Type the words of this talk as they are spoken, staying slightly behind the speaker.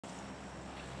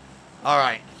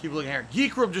Alright, keep looking here.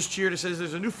 Geek Room just cheered. It says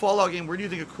there's a new Fallout game. Where do you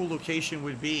think a cool location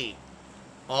would be?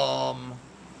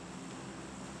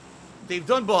 They've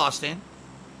done Boston.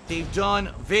 They've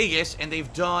done Vegas. And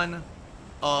they've done,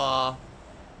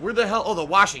 where the hell? Oh, the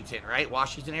Washington, right?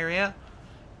 Washington area.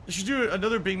 They should do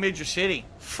another big major city.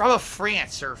 From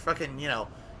France or fucking, you know,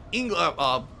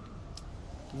 England,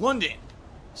 London.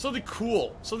 Something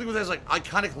cool. Something that has, like,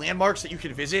 iconic landmarks that you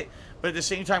can visit, but at the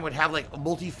same time would have, like,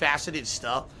 multifaceted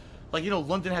stuff. Like, you know,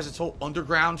 London has its whole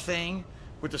underground thing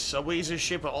with the subways and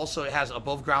shit, but also it has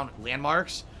above ground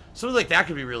landmarks. Something like that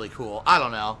could be really cool. I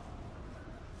don't know.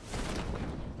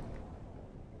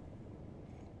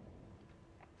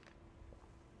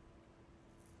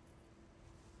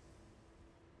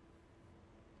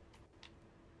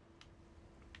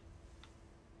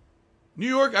 New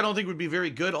York, I don't think would be very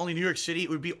good. Only New York City, it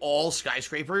would be all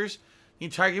skyscrapers. The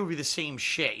entire game would be the same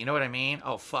shit. You know what I mean?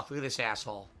 Oh, fuck. Look at this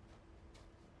asshole.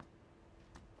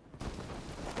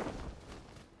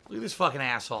 Look at this fucking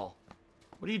asshole.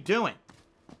 What are you doing?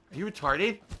 Are you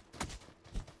retarded?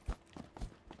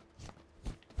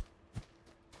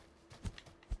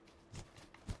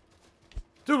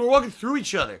 Dude, we're walking through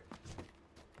each other.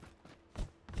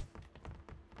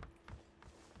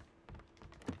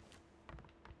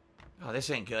 Oh, this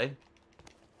ain't good.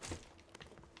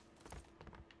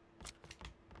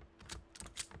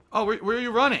 Oh, where are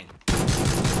you running?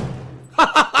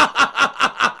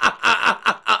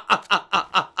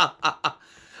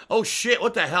 Oh, shit,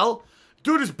 what the hell?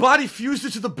 Dude, his body fused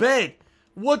into the bed.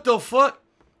 What the fuck?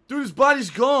 Dude, his body's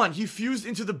gone. He fused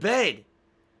into the bed.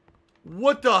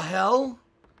 What the hell?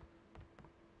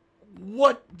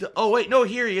 What the... Oh, wait, no,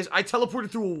 here he is. I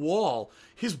teleported through a wall.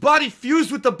 His body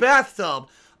fused with the bathtub.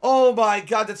 Oh, my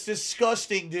God, that's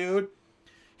disgusting, dude.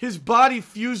 His body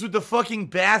fused with the fucking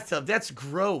bathtub. That's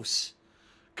gross.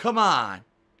 Come on.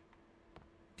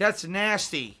 That's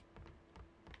nasty.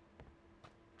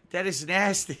 That is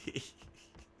nasty.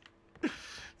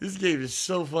 This game is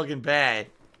so fucking bad.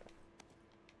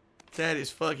 That is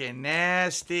fucking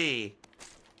nasty.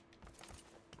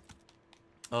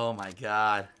 Oh my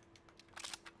god.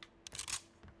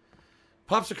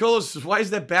 Popsicles, why is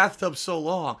that bathtub so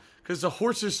long? Because the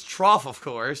horse's trough, of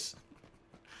course.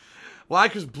 Why?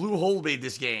 Because Blue Hole made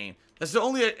this game. That's the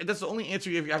only answer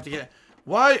you have to get.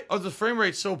 Why are the frame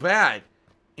rates so bad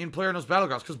in PlayerUnknown's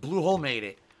Battlegrounds? Because Blue Hole made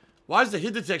it. Why is the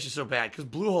hit detection so bad? Because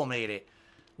Blue Hole made it.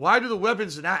 Why do the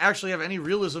weapons not actually have any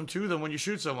realism to them when you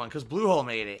shoot someone? Because Blue Hole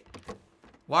made it.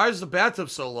 Why is the bathtub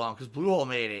so long? Because Blue Hole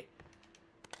made it.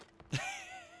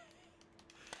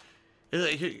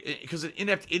 Because an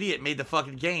inept idiot made the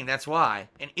fucking game. That's why.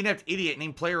 An inept idiot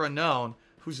named PlayerUnknown,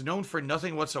 who's known for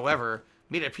nothing whatsoever,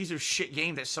 made a piece of shit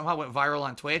game that somehow went viral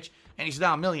on Twitch, and he's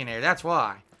now a millionaire. That's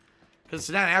why. Because it's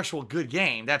not an actual good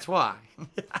game. That's why.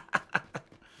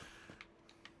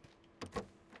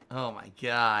 Oh my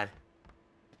god.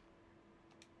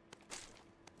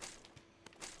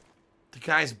 The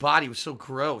guy's body was so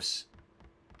gross.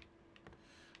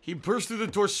 He burst through the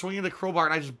door swinging the crowbar,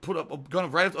 and I just put up a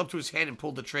gun right up to his head and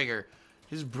pulled the trigger.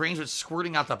 His brains were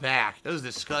squirting out the back. That was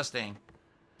disgusting.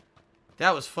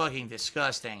 That was fucking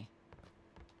disgusting.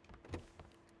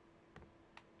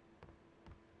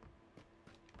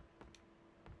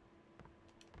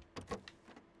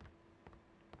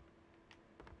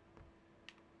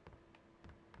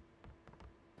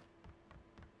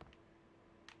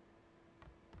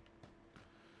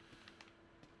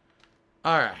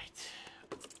 Alright.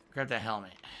 Grab that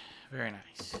helmet. Very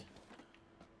nice.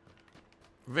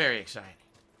 Very exciting.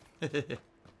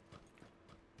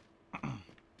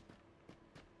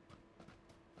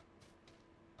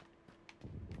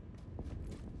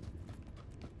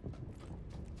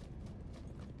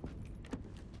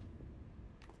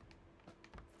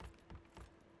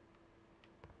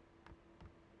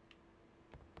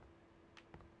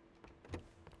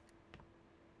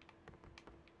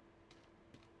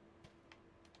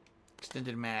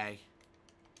 Extended mag.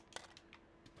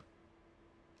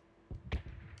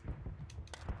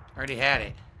 Already had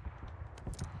it.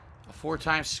 A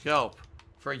 4x scope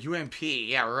for a UMP.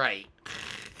 Yeah, right.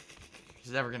 It's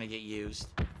never gonna get used.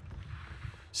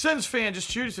 Sens fan just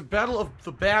cheered. It's a battle of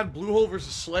the bad Blue Hole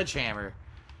versus Sledgehammer.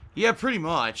 Yeah, pretty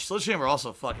much. Sledgehammer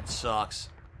also fucking sucks.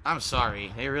 I'm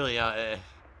sorry. They really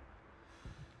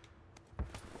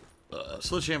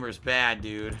Sledgehammer is bad,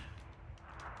 dude.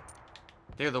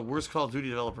 They're the worst Call of Duty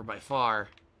developer by far.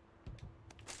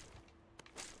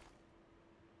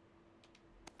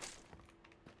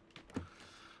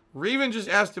 Raven just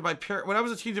asked, did my when I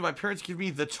was a teen, did my parents give me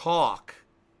the talk?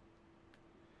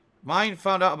 Mine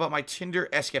found out about my Tinder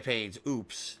escapades.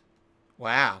 Oops.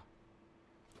 Wow.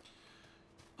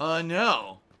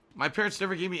 No. My parents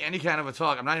never gave me any kind of a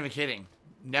talk. I'm not even kidding.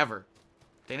 Never.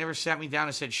 They never sat me down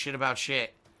and said shit about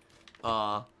shit.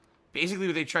 Basically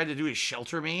what they tried to do is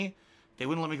shelter me. They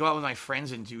wouldn't let me go out with my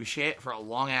friends and do shit for a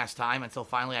long-ass time until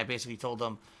finally I basically told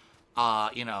them,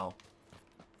 you know,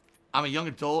 I'm a young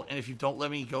adult, and if you don't let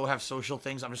me go have social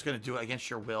things, I'm just going to do it against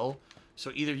your will.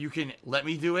 So either you can let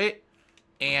me do it,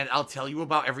 and I'll tell you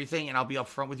about everything, and I'll be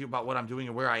upfront with you about what I'm doing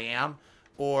and where I am,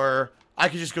 or I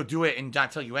could just go do it and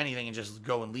not tell you anything and just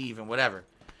go and leave and whatever.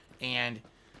 And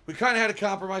we kind of had a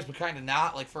compromise, but kind of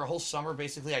not. Like, for a whole summer,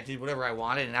 basically, I did whatever I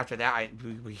wanted, and after that,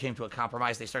 we came to a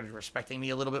compromise. They started respecting me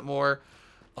a little bit more,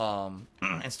 and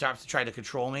stopped to try to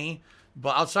control me.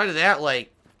 But outside of that,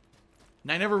 like,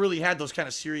 I never really had those kind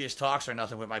of serious talks or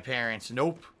nothing with my parents.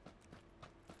 Nope.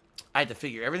 I had to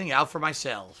figure everything out for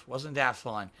myself. Wasn't that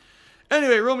fun?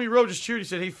 Anyway, Romy Rowe just cheered. He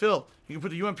said, hey, Phil, you can put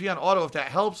the UMP on auto if that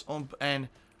helps. And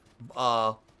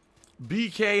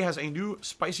BK has a new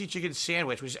spicy chicken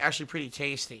sandwich, which is actually pretty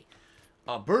tasty.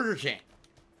 Burger King.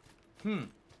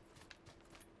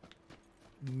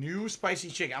 New spicy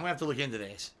chicken. I'm going to have to look into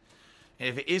this. And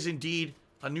if it is indeed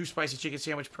a new spicy chicken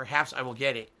sandwich, perhaps I will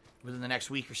get it within the next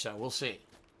week or so. We'll see.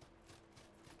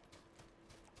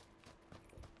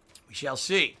 We shall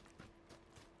see.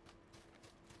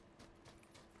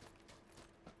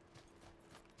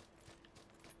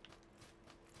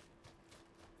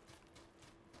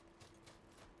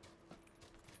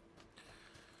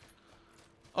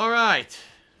 All right.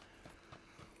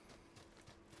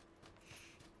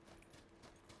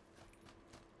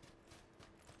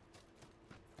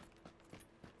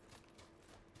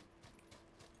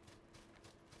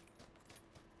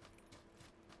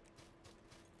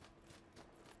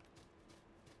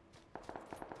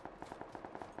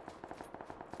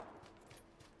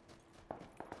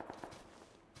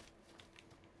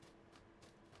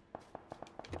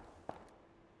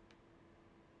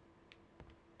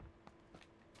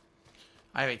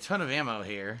 I have a ton of ammo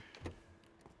here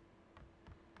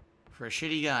for a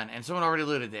shitty gun, and someone already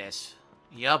looted this.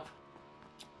 Yup.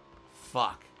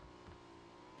 Fuck.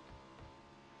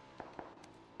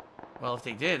 Well, if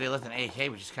they did, they left an AK,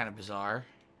 which is kind of bizarre.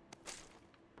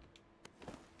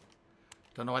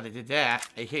 Don't know why they did that.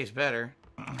 AK is better.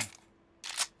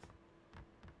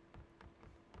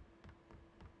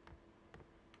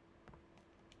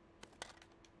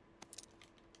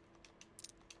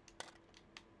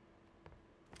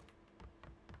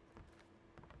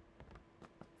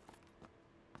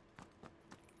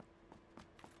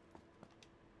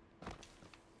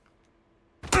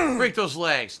 Break those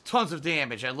legs. Tons of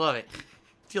damage. I love it.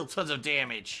 Deal tons of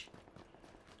damage.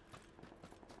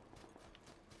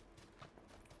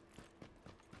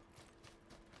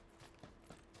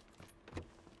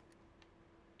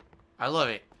 I love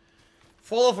it.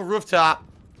 Fall off a rooftop.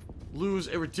 Lose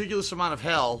a ridiculous amount of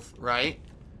health, right?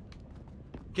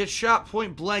 Get shot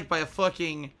point blank by a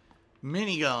fucking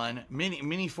minigun.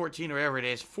 Mini 14 or whatever it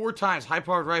is. 4 times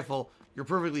high-powered rifle. You're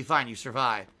perfectly fine. You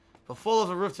survive. But fall off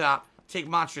a rooftop. Take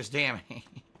monstrous damage.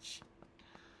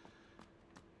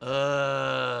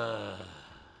 Alright,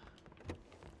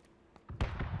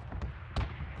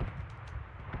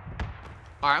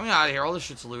 I'm out of here. All this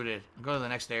shit's looted. I'm going to the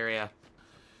next area.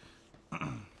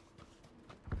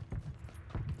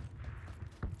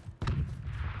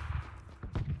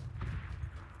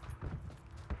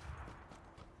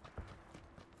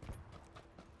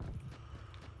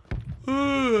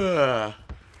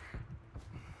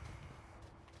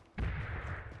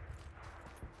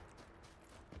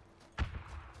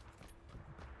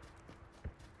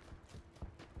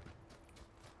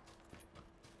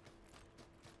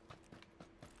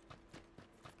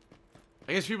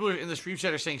 I guess people in the stream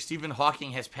chat are saying Stephen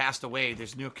Hawking has passed away.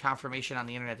 There's new confirmation on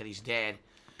the internet that he's dead.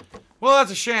 Well,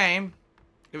 that's a shame,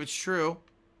 if it's true.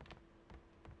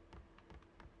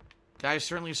 Guy's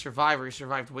certainly a survivor. He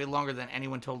survived way longer than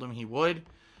anyone told him he would.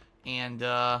 And,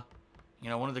 you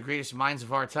know, one of the greatest minds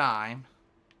of our time.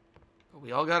 But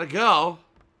we all gotta go.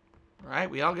 Right?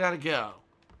 We all gotta go.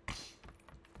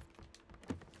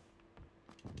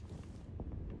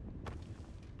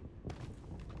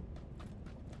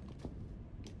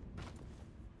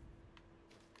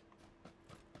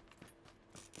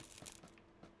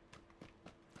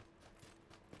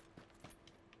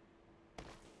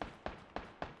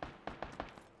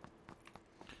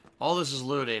 All this is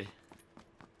looted.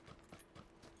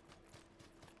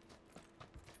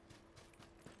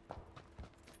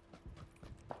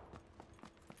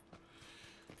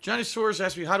 Johnny Soares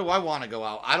asked me, how do I want to go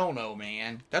out? I don't know,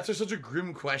 man. That's such a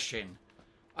grim question.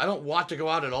 I don't want to go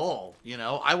out at all, you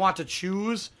know? I want to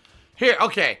choose. Here,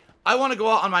 okay. I want to go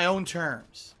out on my own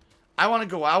terms. I want to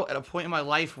go out at a point in my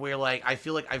life where, like, I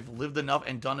feel like I've lived enough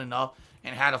and done enough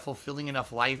and had a fulfilling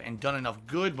enough life and done enough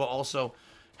good, but also,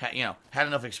 you know, had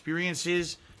enough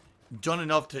experiences, done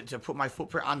enough to put my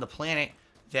footprint on the planet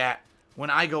that when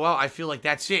I go out, I feel like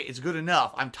that's it. It's good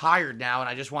enough. I'm tired now and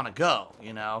I just want to go,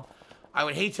 you know? I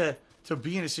would hate to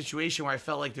be in a situation where I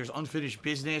felt like there's unfinished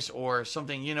business or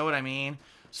something, you know what I mean?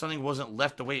 Something wasn't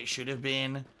left the way it should have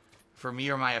been for me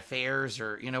or my affairs,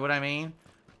 or, you know what I mean?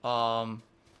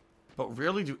 But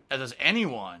rarely does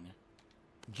anyone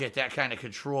get that kind of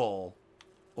control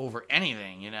over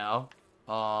anything, you know?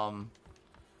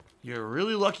 You're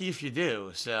really lucky if you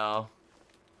do, so...